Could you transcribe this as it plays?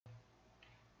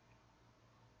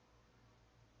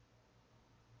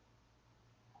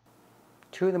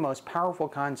two of the most powerful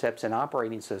concepts in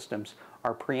operating systems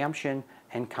are preemption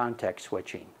and context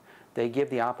switching. They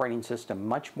give the operating system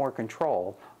much more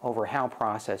control over how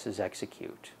processes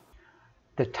execute.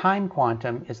 The time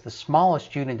quantum is the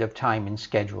smallest unit of time in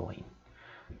scheduling.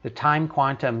 The time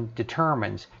quantum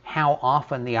determines how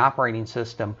often the operating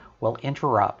system will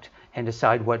interrupt and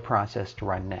decide what process to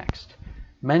run next.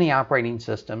 Many operating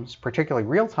systems, particularly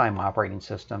real-time operating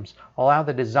systems, allow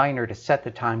the designer to set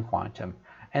the time quantum,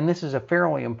 and this is a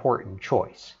fairly important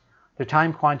choice. The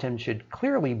time quantum should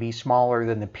clearly be smaller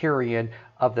than the period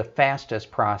of the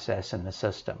fastest process in the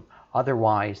system.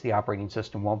 Otherwise, the operating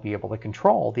system won't be able to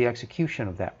control the execution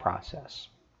of that process.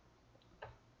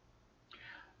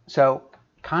 So,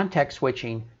 context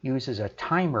switching uses a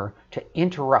timer to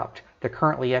interrupt the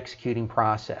currently executing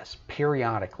process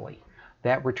periodically.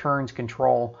 That returns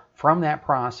control from that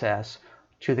process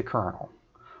to the kernel.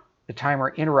 The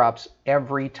timer interrupts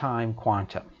every time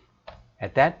quantum.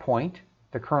 At that point,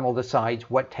 the kernel decides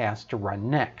what task to run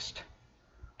next.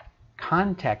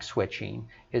 Context switching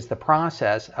is the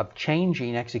process of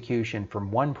changing execution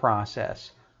from one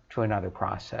process to another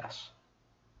process.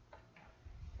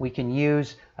 We can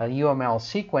use a UML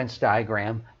sequence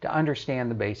diagram to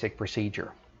understand the basic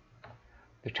procedure.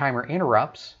 The timer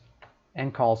interrupts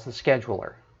and calls the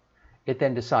scheduler. It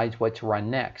then decides what to run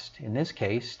next, in this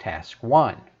case, task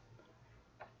 1.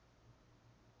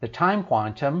 The time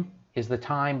quantum is the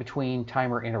time between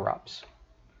timer interrupts.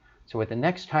 So at the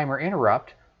next timer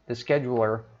interrupt, the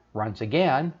scheduler runs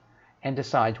again and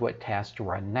decides what task to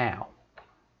run now.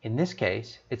 In this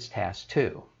case, it's task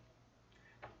 2.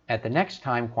 At the next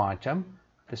time quantum,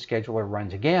 the scheduler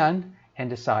runs again and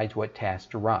decides what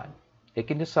task to run. It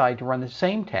can decide to run the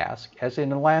same task as in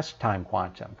the last time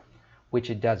quantum, which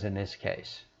it does in this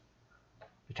case.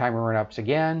 The timer interrupts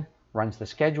again, runs the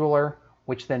scheduler,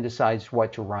 which then decides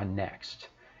what to run next.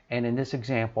 And in this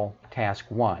example, task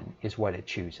 1 is what it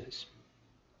chooses.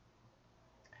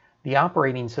 The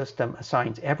operating system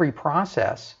assigns every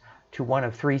process to one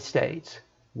of 3 states: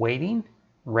 waiting,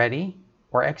 ready,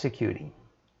 or executing.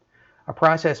 A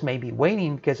process may be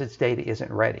waiting because its data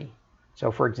isn't ready.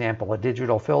 So for example, a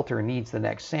digital filter needs the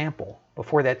next sample.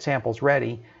 Before that sample's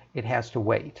ready, it has to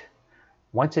wait.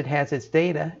 Once it has its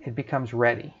data, it becomes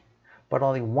ready. But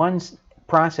only one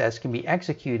process can be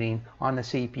executing on the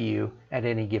CPU at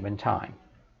any given time.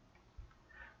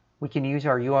 We can use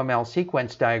our UML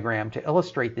sequence diagram to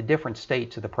illustrate the different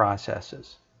states of the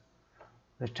processes.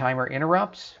 The timer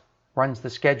interrupts, runs the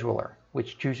scheduler,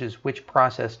 which chooses which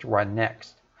process to run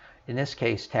next. In this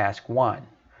case, task 1.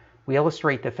 We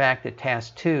illustrate the fact that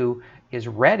task 2 is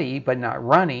ready but not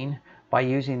running by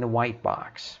using the white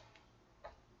box.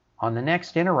 On the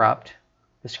next interrupt,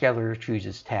 the scheduler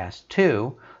chooses task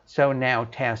 2, so now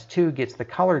task 2 gets the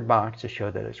colored box to show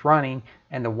that it's running,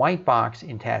 and the white box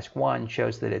in task 1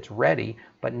 shows that it's ready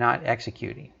but not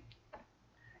executing.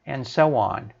 And so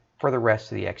on for the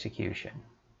rest of the execution.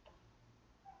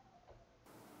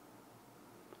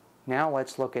 Now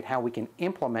let's look at how we can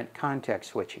implement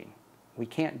context switching. We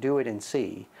can't do it in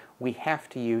C. We have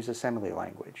to use assembly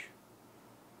language.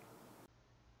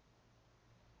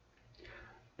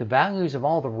 The values of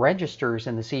all the registers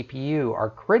in the CPU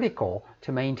are critical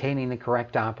to maintaining the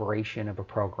correct operation of a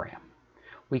program.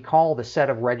 We call the set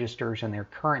of registers and their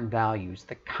current values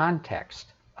the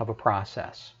context of a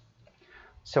process.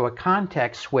 So a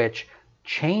context switch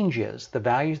changes the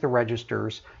values of the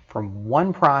registers from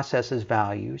one process's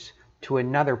values to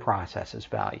another process's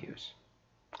values.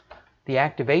 The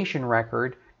activation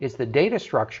record is the data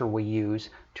structure we use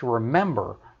to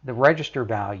remember the register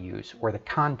values or the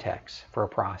context for a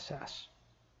process.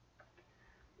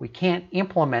 We can't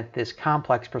implement this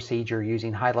complex procedure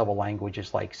using high-level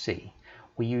languages like C.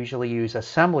 We usually use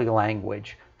assembly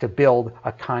language to build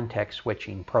a context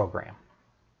switching program.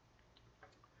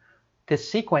 This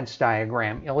sequence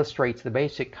diagram illustrates the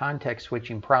basic context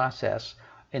switching process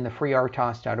in the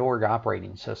freertos.org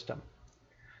operating system.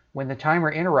 When the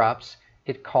timer interrupts,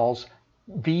 it calls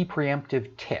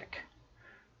preemptive tick.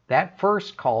 That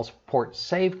first calls port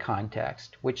save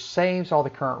context, which saves all the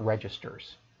current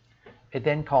registers. It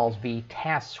then calls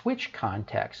task switch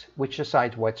context, which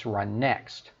decides what's run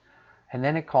next. And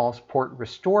then it calls port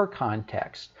restore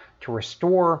context to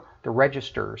restore the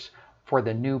registers for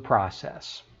the new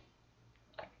process.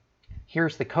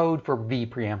 Here's the code for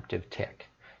preemptive tick.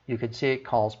 You can see it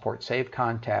calls port save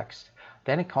context.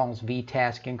 Then it calls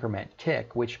task increment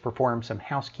tick, which performs some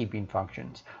housekeeping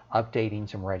functions, updating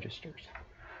some registers.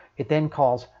 It then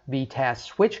calls task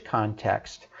switch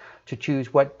context to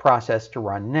choose what process to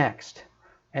run next.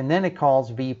 And then it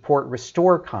calls port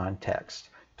restore context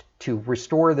to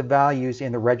restore the values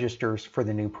in the registers for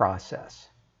the new process.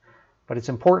 But it's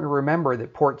important to remember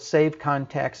that port save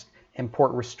context and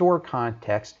port restore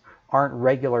context aren't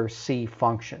regular C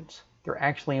functions. They're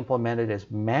actually implemented as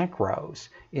macros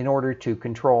in order to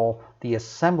control the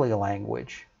assembly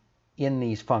language in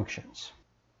these functions.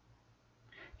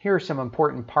 Here are some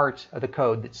important parts of the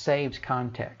code that saves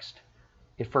context.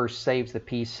 It first saves the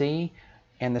PC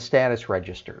and the status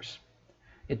registers.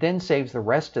 It then saves the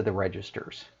rest of the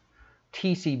registers.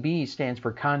 TCB stands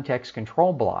for Context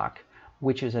Control Block,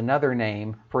 which is another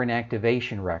name for an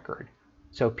activation record.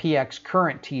 So PX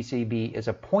current TCB is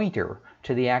a pointer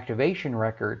to the activation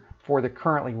record for the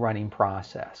currently running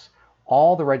process.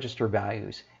 All the register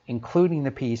values, including the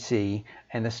PC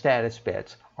and the status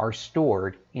bits, are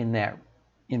stored in that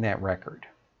record.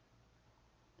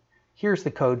 Here's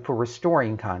the code for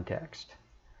restoring context.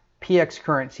 PX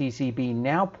current TCB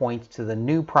now points to the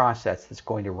new process that's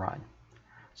going to run.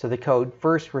 So the code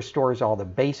first restores all the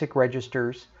basic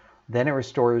registers, then it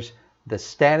restores the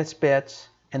status bits,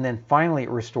 and then finally it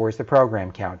restores the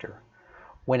program counter.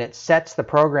 When it sets the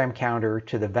program counter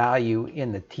to the value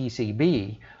in the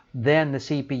TCB, then the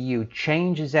CPU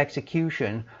changes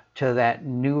execution to that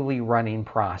newly running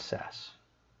process.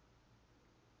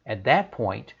 At that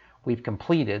point, we've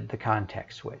completed the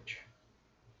context switch.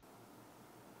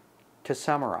 To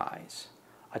summarize,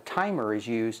 a timer is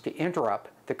used to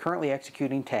interrupt the currently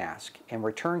executing task and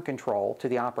return control to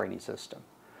the operating system.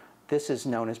 This is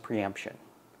known as preemption.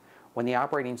 When the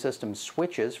operating system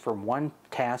switches from one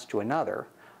task to another,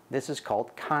 this is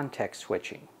called context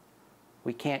switching.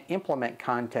 We can't implement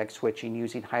context switching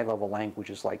using high-level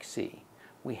languages like C.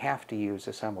 We have to use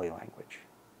assembly language.